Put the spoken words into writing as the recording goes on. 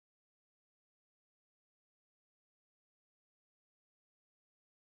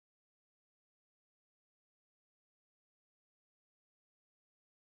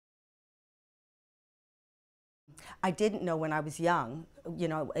I didn't know when I was young. You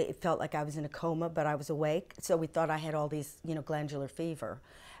know, it felt like I was in a coma, but I was awake. So we thought I had all these, you know, glandular fever.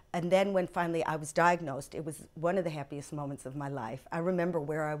 And then when finally I was diagnosed, it was one of the happiest moments of my life. I remember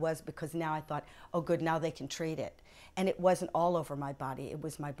where I was because now I thought, oh good, now they can treat it. And it wasn't all over my body, it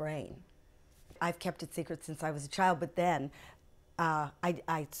was my brain. I've kept it secret since I was a child, but then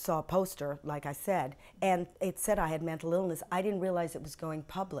I saw a poster, like I said, and it said I had mental illness. I didn't realize it was going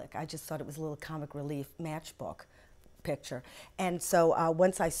public. I just thought it was a little comic relief matchbook picture. And so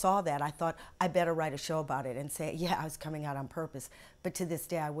once I saw that, I thought I better write a show about it and say, yeah, I was coming out on purpose. But to this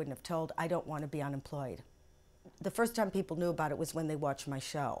day, I wouldn't have told. I don't want to be unemployed. The first time people knew about it was when they watched my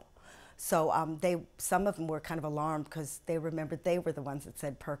show. So some of them were kind of alarmed because they remembered they were the ones that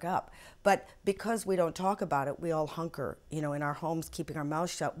said perk up. But because we don't talk about it, we all hunker, you know, in our homes, keeping our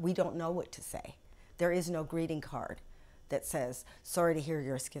mouths shut. We don't know what to say. There is no greeting card that says, sorry to hear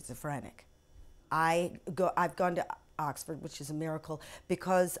you're schizophrenic. I've gone to Oxford, which is a miracle,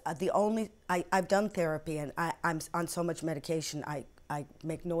 because I've done therapy and I'm on so much medication, I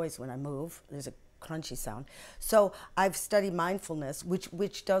make noise when I move. There's a crunchy sound. So I've studied mindfulness,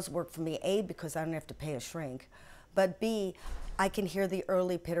 which does work for me, A, because I don't have to pay a shrink, but B, I can hear the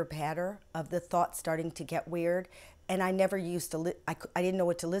early pitter-patter of the thoughts starting to get weird, and I never used to, I didn't know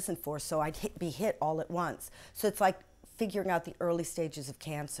what to listen for, so I'd be hit all at once. So it's like figuring out the early stages of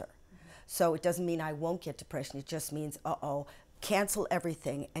cancer. So it doesn't mean I won't get depression, it just means, uh-oh, cancel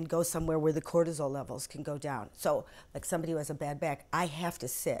everything and go somewhere where the cortisol levels can go down. So like somebody who has a bad back, I have to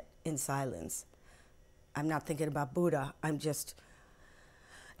sit in silence. I'm not thinking about Buddha, I'm just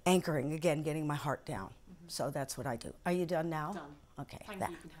anchoring, again, getting my heart down. So that's what I do. Are you done now? Done. Okay. Thank you,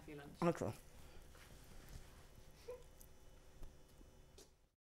 you can have your lunch. Okay.